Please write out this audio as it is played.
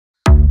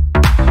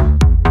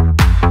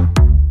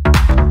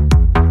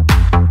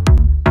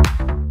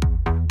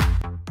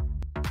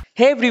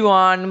Hey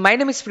everyone, my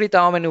name is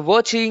Pritam and you're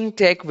watching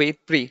Tech with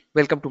Pri.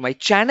 Welcome to my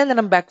channel and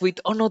I'm back with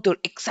another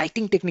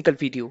exciting technical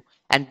video.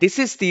 And this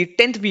is the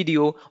 10th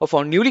video of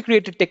our newly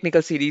created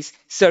technical series,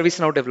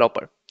 ServiceNow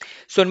Developer.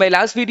 So in my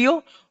last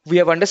video, we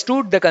have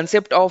understood the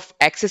concept of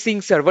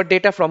accessing server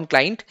data from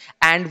client,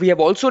 and we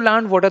have also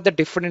learned what are the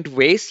different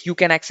ways you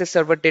can access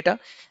server data.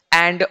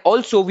 And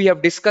also we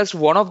have discussed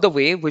one of the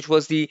way, which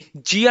was the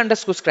G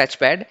underscore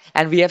scratchpad,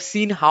 and we have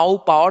seen how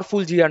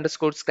powerful G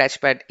underscore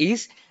scratchpad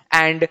is,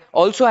 and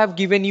also have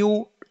given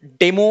you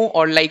demo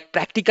or like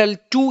practical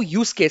two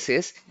use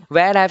cases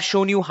where I've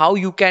shown you how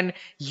you can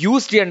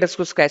use G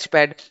underscore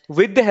scratchpad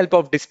with the help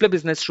of display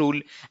business rule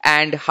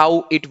and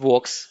how it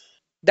works.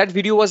 That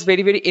video was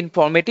very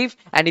informative,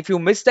 and if you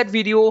missed that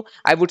video,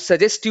 I would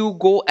suggest you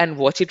go and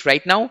watch it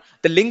right now.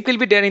 The link will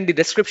be there in the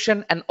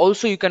description, and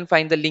also you can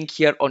find the link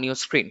here on your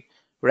screen,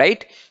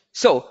 right?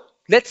 So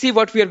let's see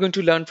what we are going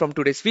to learn from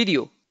today's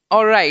video.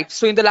 All right,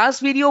 so in the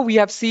last video, we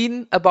have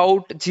seen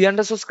about G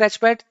underscore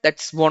scratchpad.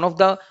 That's one of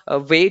the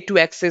way to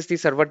access the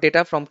server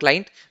data from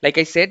client, like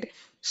I said.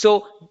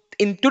 So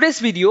in today's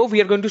video, we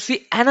are going to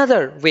see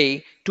another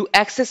way to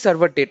access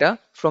server data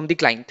from the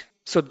client.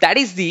 So that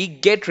is the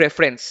get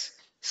reference.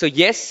 So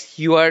yes,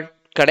 you are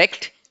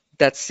correct.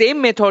 The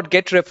same method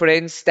get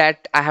reference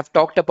that I have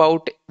talked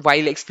about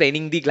while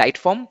explaining the glide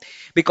form,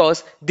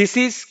 because this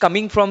is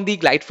coming from the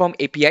glide form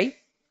API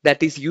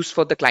that is used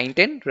for the client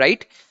end,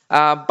 right?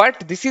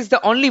 But this is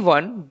the only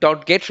one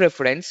dot get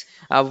reference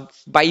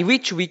by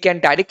which we can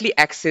directly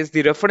access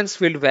the reference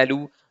field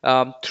value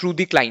through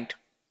the client,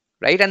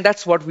 right? And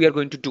that's what we are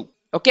going to do.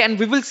 Okay, and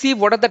we will see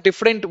what are the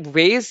different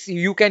ways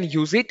you can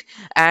use it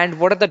and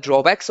what are the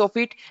drawbacks of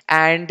it.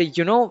 And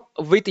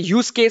with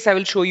use case, I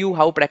will show you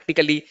how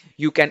practically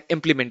you can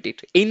implement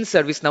it in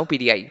ServiceNow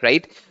PDI,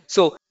 right?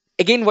 So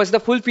again, watch the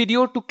full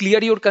video to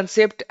clear your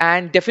concept,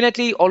 and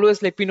definitely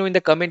always let me know in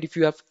the comment if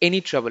you have any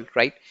trouble,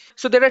 right?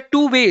 So there are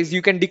two ways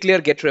you can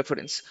declare get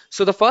reference.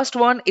 So the first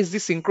one is the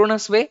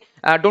synchronous way.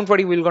 Don't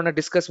worry, we're going to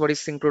discuss what is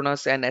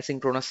synchronous and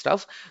asynchronous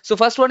stuff. So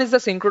first one is the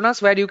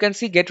synchronous, where you can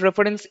see get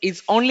reference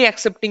is only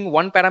accepting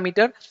one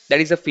parameter, that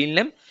is a field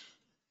name.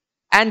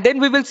 And then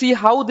we will see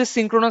how this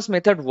synchronous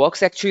method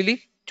works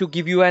actually, to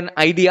give you an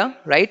idea,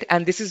 right?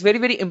 And this is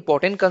very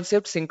important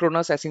concept,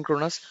 synchronous,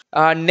 asynchronous.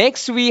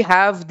 Next, we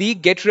have the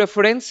get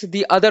reference.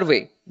 The other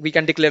way we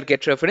can declare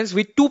get reference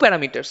with two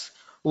parameters.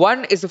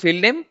 One is the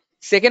field name.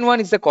 Second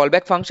one is the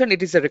callback function.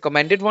 It is a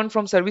recommended one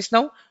from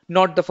ServiceNow,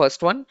 not the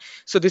first one.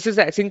 So this is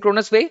the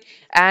asynchronous way,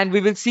 and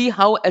we will see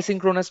how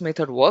asynchronous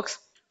method works.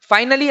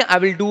 Finally, I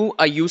will do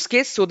a use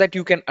case so that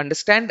you can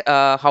understand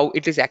how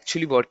it is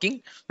actually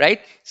working, right?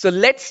 So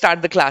let's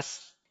start the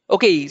class.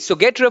 Okay, so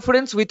get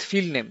reference with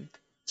field name.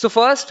 So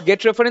first,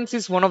 get reference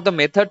is one of the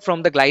method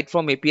from the glide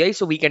from API.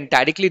 So we can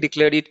directly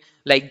declare it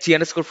like g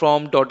underscore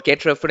from dot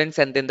get reference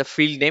and then the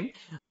field name,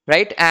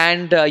 right?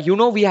 And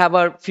we have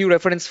a few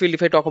reference field.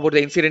 If I talk about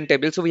the incident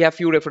table, so we have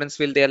few reference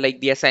field there, like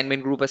the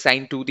assignment group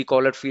assigned to the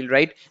caller field,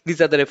 right? These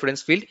are the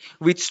reference field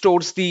which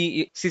stores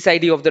the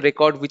sysID of the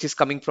record which is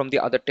coming from the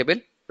other table,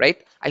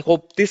 right? I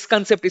hope this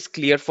concept is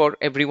clear for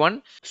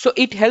everyone. So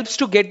it helps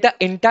to get the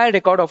entire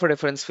record of a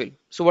reference field.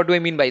 So what do I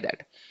mean by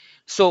that?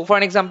 So for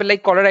an example,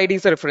 like caller ID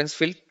is a reference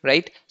field,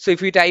 right? So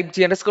if you type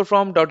g underscore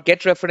from dot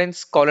get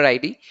reference caller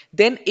ID,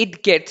 then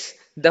it gets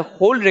the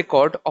whole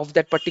record of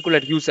that particular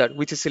user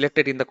which is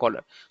selected in the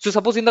caller. So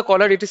suppose in the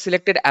caller it is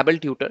selected able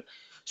tutor.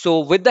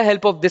 So with the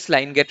help of this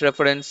line get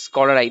reference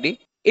caller ID,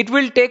 it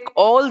will take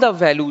all the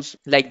values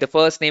like the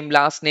first name,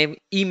 last name,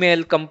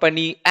 email,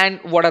 company, and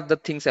what are the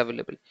things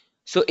available.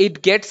 So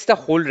it gets the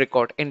whole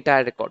record,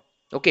 entire record.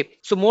 Okay,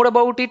 so more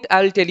about it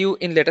I'll tell you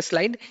in later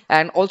slide.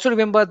 And also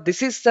remember,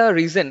 this is the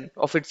reason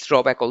of its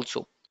drawback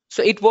also.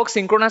 So it works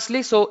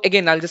synchronously. So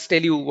again, I'll just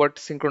tell you what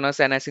synchronous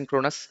and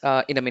asynchronous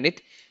in a minute.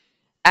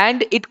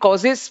 And it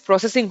causes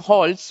processing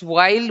halts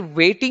while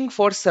waiting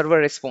for server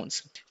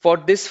response. For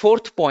this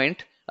fourth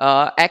point,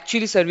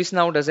 actually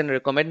ServiceNow doesn't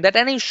recommend that,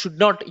 and I should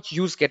not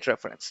use get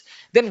reference.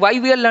 Then why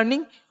we are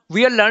learning?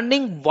 We are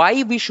learning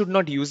why we should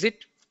not use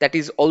it. That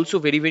is also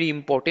very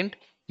important.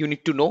 You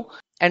need to know.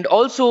 And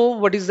also,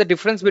 what is the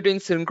difference between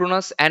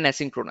synchronous and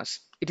asynchronous?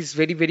 It is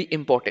very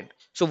important.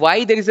 So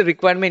why there is a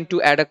requirement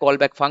to add a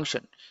callback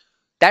function?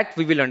 That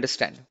we will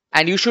understand.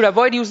 And you should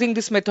avoid using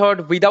this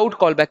method without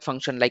callback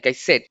function, like I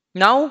said.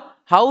 Now,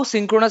 how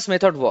synchronous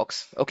method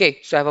works. Okay,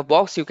 so I have a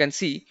box you can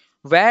see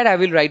where I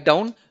will write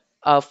down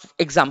an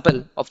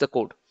example of the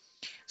code.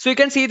 So you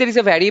can see there is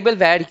a variable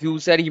where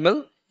user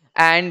email,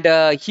 and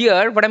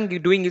here what I'm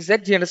doing is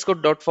that g underscore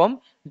dot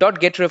form dot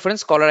get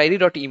reference caller id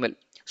dot email.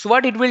 So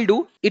what it will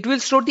do, it will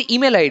store the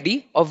email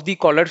ID of the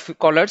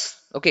callers,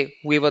 okay,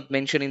 whoever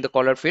mentioned in the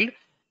caller field,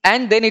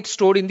 and then it's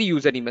stored in the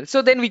user email.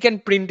 So then we can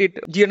print it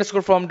g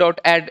underscore form dot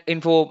add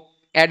info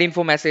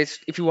message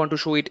if you want to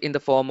show it in the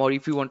form, or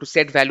if you want to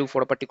set value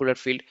for a particular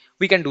field,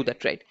 we can do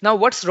that, right? Now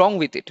what's wrong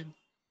with it?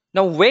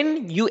 Now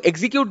when you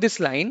execute this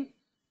line,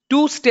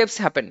 two steps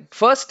happen.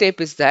 First step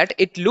is that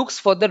it looks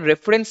for the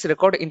reference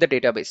record in the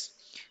database.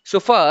 So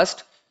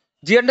first,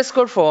 G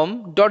underscore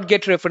form dot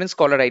get reference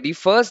caller ID.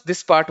 First,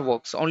 this part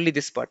works, only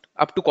this part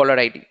up to caller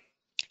ID.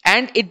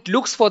 And it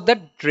looks for the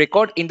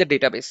record in the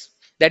database,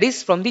 that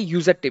is from the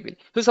user table.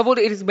 So suppose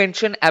it is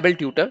mentioned able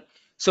tutor.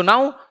 So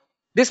now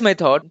this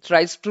method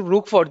tries to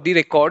look for the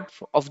record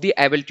of the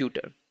able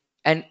tutor.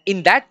 And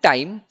in that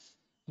time,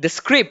 the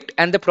script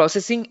and the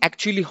processing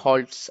actually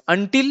halts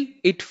until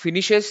it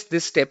finishes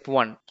this step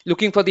one,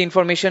 looking for the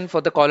information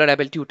for the caller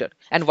able tutor.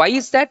 And why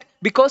is that?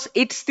 Because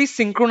it's the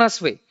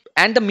synchronous way.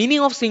 And the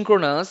meaning of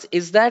synchronous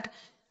is that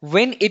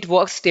when it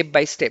works step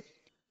by step.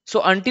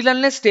 So until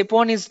unless step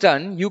one is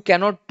done, you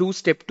cannot do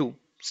step two.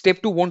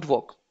 Step two won't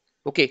work.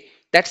 Okay,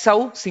 that's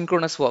how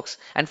synchronous works.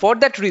 And for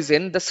that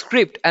reason, the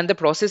script and the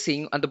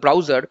processing on the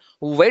browser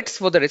waits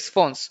for the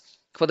response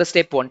for the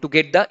step one to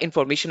get the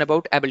information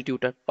about able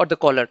tutor or the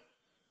caller.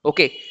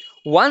 Okay,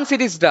 once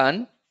it is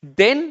done,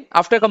 then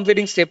after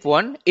completing step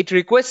one, it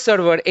requests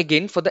server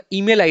again for the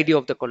email ID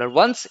of the caller.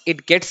 Once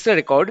it gets the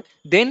record,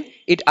 then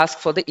it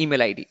asks for the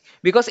email ID.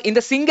 Because in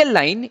the single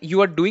line, you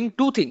are doing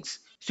two things.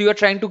 So you are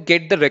trying to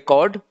get the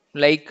record,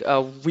 like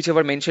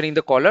whichever mentioned in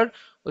the caller,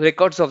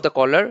 records of the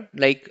caller,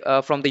 like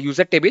from the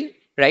user table,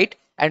 right?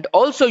 And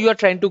also you are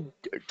trying to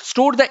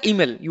store the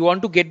email. You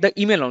want to get the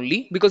email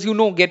only because you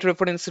know get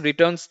reference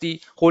returns the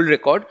whole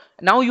record.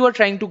 Now you are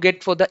trying to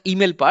get for the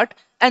email part,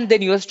 and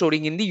then you are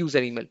storing in the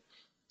user email.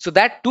 So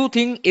that two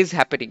thing is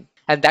happening,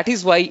 and that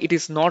is why it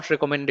is not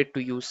recommended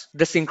to use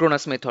the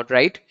synchronous method,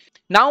 right?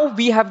 Now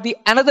we have the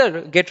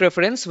another get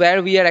reference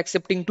where we are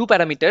accepting two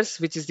parameters,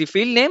 which is the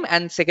field name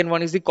and second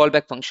one is the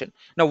callback function.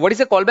 Now what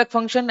is a callback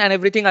function and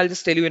everything, I'll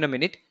just tell you in a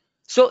minute.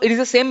 So it is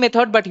the same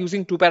method but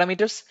using two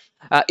parameters.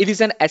 It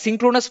is an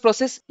asynchronous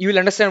process. You will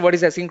understand what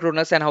is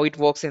asynchronous and how it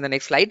works in the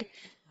next slide.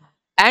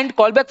 And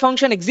callback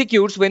function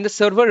executes when the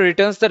server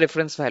returns the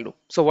reference value.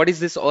 So what is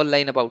this all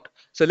line about?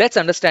 So let's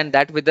understand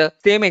that with the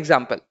same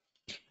example.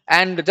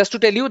 And just to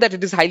tell you that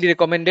it is highly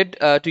recommended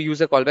to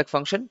use a callback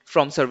function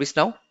from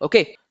ServiceNow.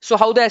 Okay. So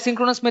how the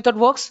asynchronous method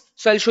works?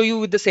 So I'll show you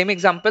with the same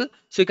example.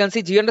 So you can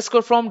see g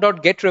underscore from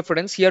dot get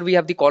reference. Here we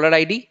have the caller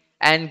ID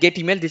and get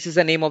email. This is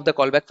the name of the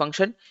callback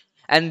function.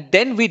 And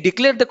then we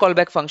declare the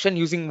callback function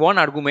using one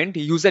argument,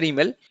 user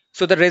email.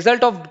 So the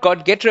result of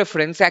get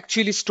reference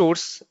actually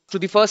stores to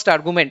the first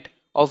argument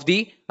of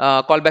the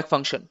callback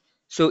function.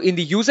 So in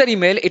the user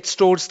email, it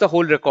stores the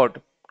whole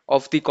record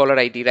of the caller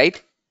ID,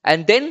 right?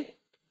 And then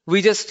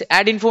we just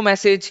add info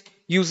message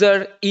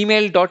user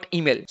email dot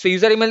email. So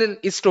user email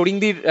is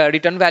storing the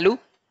return value,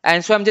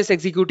 and so I'm just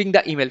executing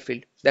the email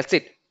field. That's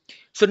it.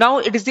 So now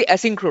it is the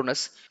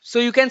asynchronous. So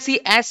you can see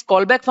as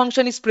callback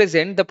function is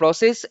present, the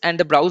process and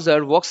the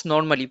browser works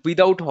normally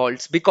without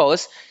halts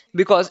because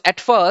at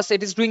first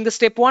it is doing the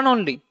step one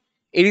only.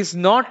 It is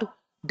not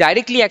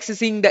directly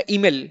accessing the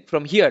email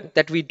from here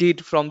that we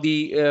did from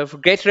the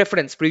get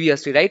reference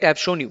previously, right? I have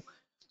shown you.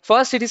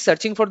 First, it is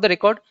searching for the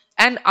record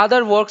and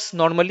other works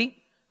normally,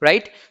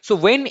 right? So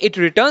when it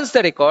returns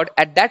the record,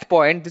 at that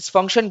point, this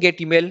function get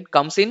email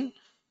comes in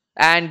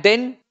and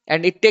then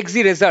and it takes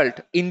the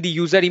result in the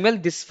user email,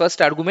 this first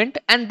argument,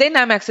 and then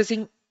I'm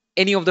accessing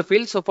any of the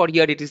fields. So for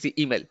here, it is the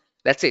email.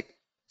 That's it.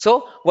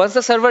 So once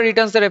the server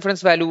returns the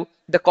reference value,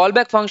 the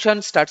callback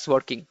function starts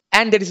working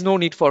and there is no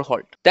need for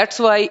halt. That's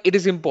why it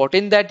is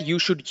important that you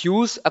should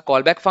use a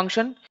callback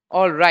function.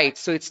 All right,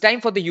 so it's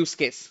time for the use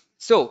case.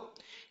 So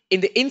in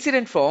the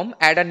incident form,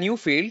 add a new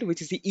field,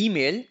 which is the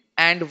email.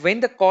 And when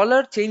the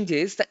caller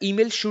changes, the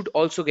email should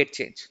also get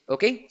changed.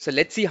 Okay, so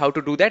let's see how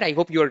to do that. I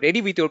hope you are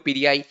ready with your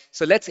PDI.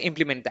 So let's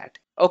implement that.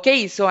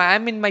 Okay, so I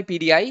am in my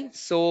PDI.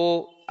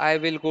 So I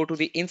will go to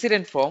the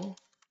incident form.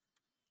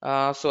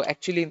 So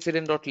actually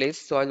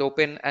incident.list. So I'll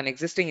open an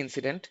existing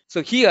incident.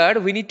 So here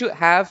we need to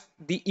have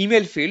the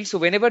email field. So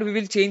whenever we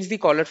will change the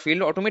caller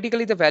field,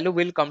 automatically the value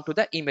will come to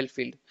the email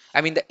field.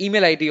 I mean the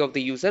email ID of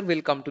the user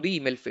will come to the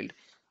email field.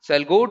 So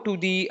I'll go to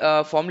the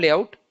form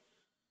layout.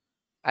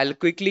 I'll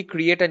quickly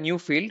create a new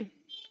field.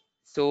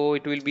 So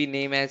it will be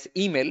named as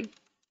email.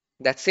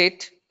 That's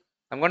it.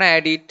 I'm gonna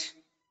add it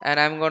and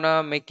I'm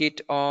gonna make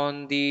it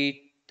on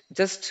the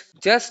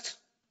just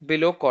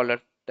below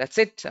caller. That's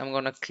it. I'm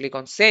gonna click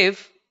on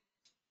save.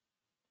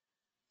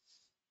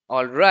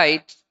 All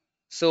right.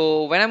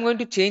 So when I'm going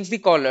to change the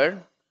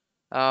caller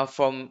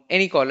from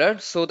any caller,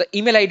 so the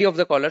email ID of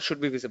the caller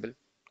should be visible.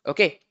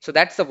 Okay, so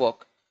that's the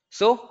work.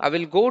 So I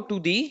will go to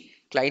the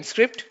client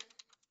script.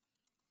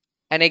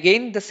 And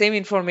again, the same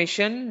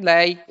information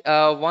like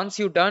once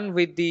you're done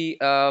with the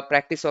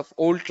practice of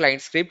old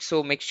client script,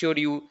 so make sure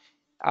you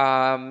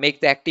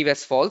make the active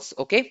as false.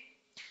 Okay,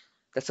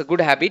 that's a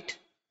good habit.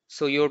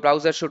 So your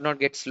browser should not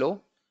get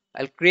slow.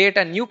 I'll create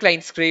a new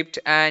client script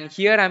and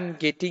here I'm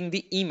getting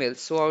the email.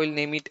 So I will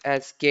name it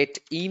as get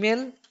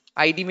email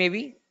ID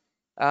maybe.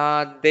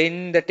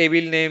 Then the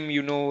table name,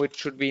 you know, it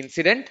should be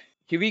incident.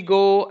 Here we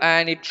go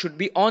and it should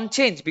be on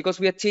change because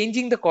we are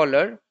changing the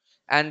caller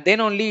and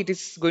then only it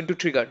is going to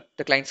trigger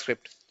the client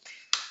script.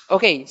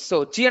 Okay,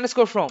 so g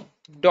underscore from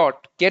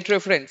dot get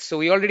reference. So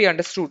we already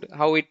understood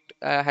how it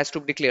has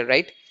to be declared,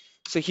 right?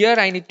 So here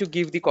I need to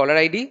give the caller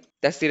ID,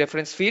 that's the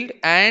reference field,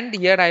 and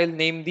here I will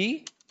name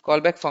the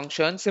callback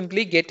function,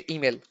 simply get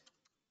email.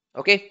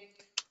 Okay,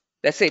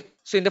 that's it.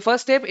 So in the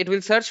first step, it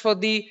will search for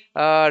the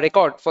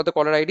record for the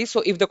caller ID.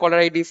 So if the caller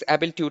ID is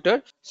able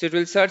tutor, so it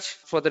will search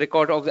for the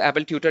record of the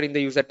able tutor in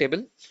the user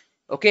table.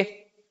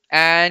 Okay.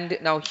 And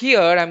now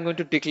here I'm going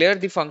to declare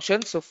the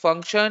function. So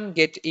function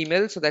get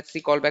email. So that's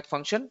the callback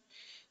function.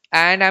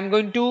 And I'm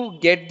going to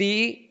get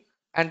the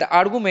and the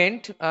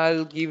argument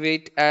I'll give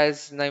it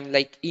as name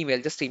like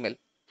email, just email.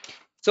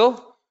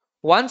 So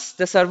once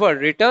the server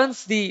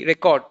returns the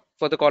record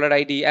for the caller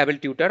ID able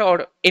tutor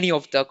or any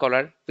of the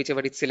caller,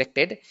 whichever is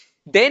selected,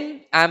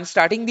 then I'm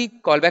starting the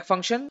callback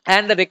function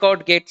and the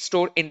record gets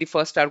stored in the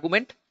first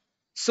argument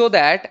so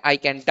that I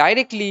can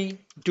directly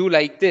do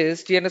like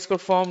this t underscore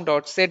form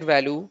dot set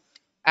value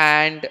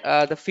and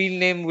the field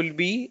name will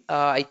be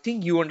I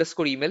think u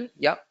underscore email.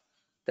 Yeah,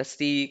 that's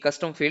the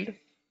custom field.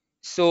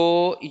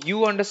 So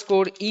u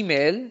underscore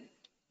email,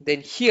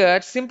 then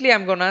here simply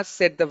I'm gonna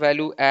set the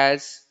value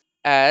as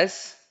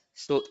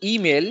so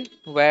email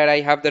where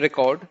I have the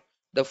record,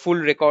 the full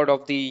record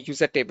of the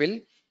user table,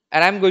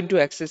 and I'm going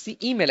to access the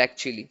email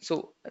actually.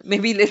 So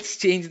maybe let's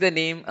change the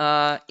name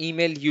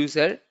email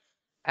user,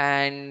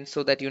 and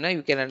so that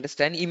you can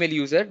understand email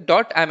user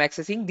dot I'm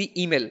accessing the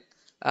email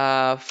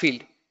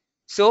field.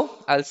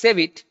 So I'll save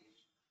it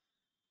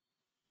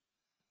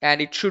and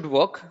it should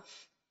work.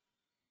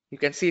 You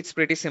can see it's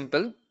pretty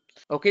simple.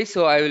 Okay,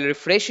 so I will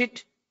refresh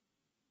it.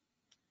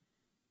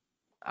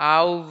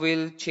 I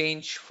will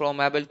change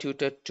from able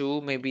tutor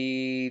to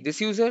maybe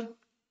this user.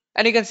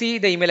 And you can see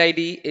the email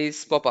ID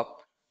is pop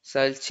up.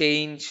 So I'll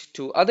change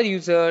to other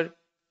user.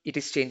 It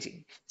is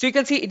changing. So you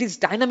can see it is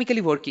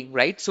dynamically working,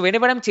 right? So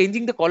whenever I'm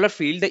changing the caller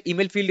field, the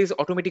email field is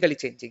automatically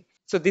changing.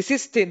 So this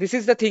is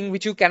the thing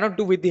which you cannot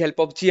do with the help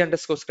of G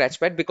underscore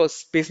scratchpad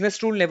because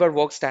business rule never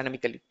works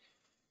dynamically.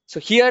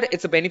 So here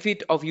it's a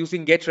benefit of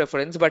using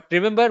getReference, but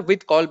remember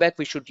with callback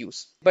we should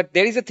use. But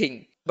there is a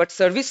thing, but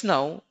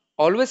ServiceNow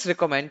always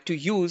recommend to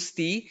use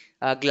the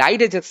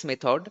glide ajax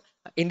method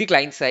in the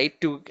client side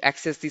to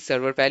access the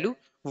server value.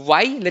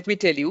 Why? Let me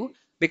tell you,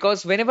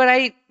 because whenever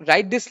I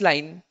write this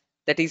line,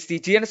 that is the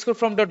g underscore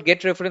from dot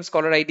get reference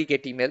caller ID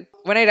get email,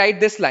 when I write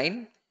this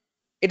line,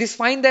 it is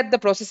fine that the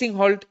processing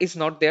halt is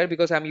not there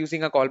because I'm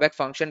using a callback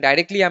function.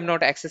 Directly, I'm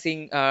not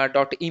accessing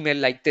dot email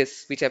like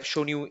this, which I've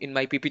shown you in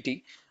my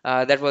PPT.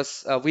 That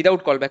was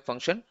without callback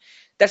function.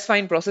 That's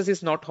fine. Process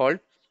is not halt.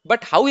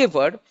 But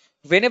however,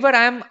 whenever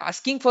I'm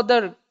asking for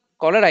the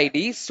caller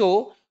ID,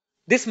 so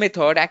this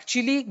method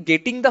actually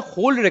getting the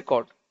whole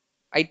record.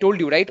 I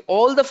told you, right?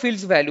 All the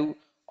fields value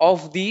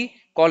of the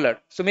caller.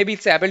 So maybe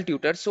it's able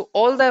tutor. So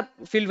all the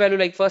field value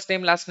like first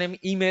name, last name,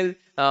 email,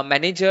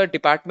 manager,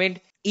 department,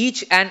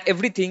 each and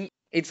everything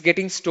it's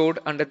getting stored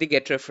under the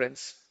get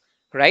reference,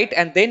 right?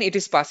 And then it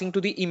is passing to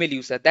the email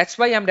user. That's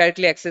why I'm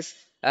directly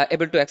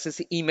able to access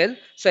the email.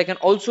 So I can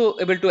also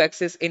able to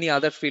access any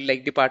other field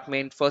like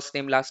department, first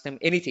name, last name,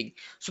 anything.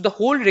 So the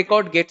whole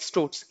record gets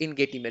stored in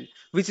get email,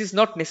 which is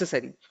not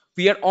necessary.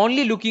 We are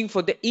only looking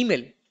for the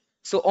email.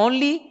 So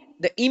only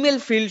the email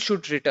field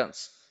should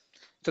returns.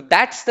 So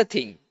that's the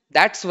thing.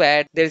 That's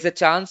where there is a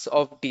chance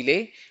of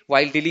delay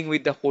while dealing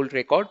with the whole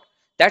record.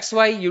 That's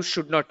why you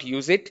should not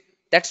use it.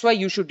 That's why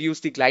you should use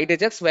the glide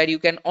ajax where you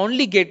can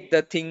only get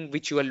the thing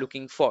which you are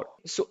looking for.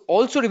 So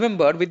also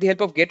remember with the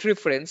help of get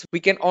reference, we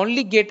can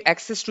only get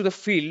access to the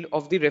field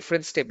of the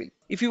reference table.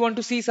 If you want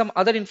to see some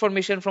other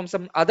information from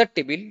some other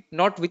table,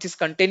 not which is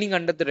containing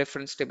under the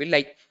reference table,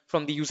 like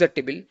from the user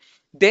table,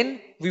 then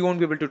we won't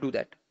be able to do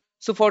that.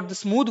 So for the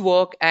smooth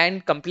work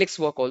and complex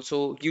work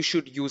also, you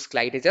should use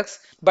glide ajax.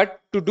 But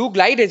to do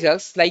glide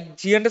ajax, like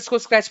G underscore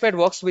scratchpad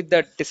works with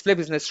the display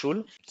business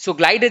rule. So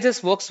glide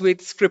ajax works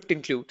with script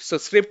include. So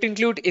script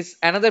include is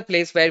another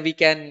place where we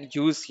can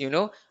use,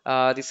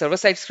 the server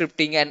side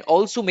scripting and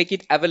also make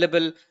it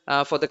available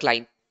for the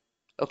client.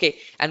 Okay,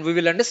 and we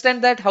will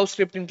understand that how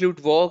script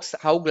include works,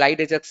 how glide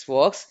ajax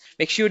works.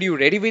 Make sure you're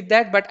ready with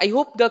that. But I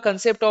hope the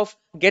concept of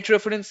get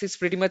reference is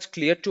pretty much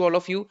clear to all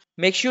of you.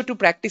 Make sure to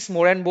practice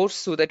more and more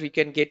so that we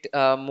can get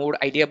more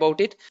idea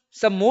about it.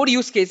 Some more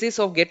use cases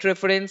of get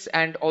reference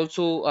and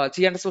also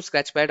G underscore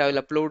scratchpad. I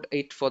will upload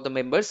it for the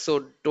members.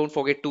 So don't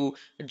forget to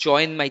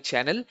join my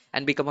channel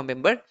and become a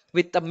member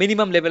with a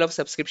minimum level of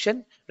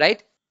subscription,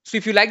 right? So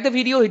if you like the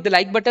video, hit the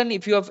like button.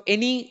 If you have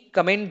any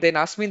comment, then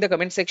ask me in the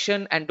comment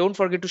section, and don't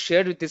forget to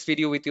share this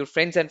video with your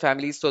friends and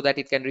families so that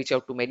it can reach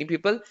out to many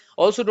people.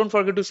 Also, don't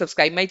forget to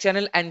subscribe my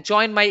channel and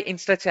join my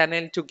Insta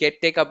channel to get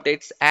tech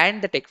updates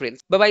and the tech reels.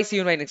 Bye bye. See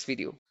you in my next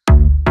video.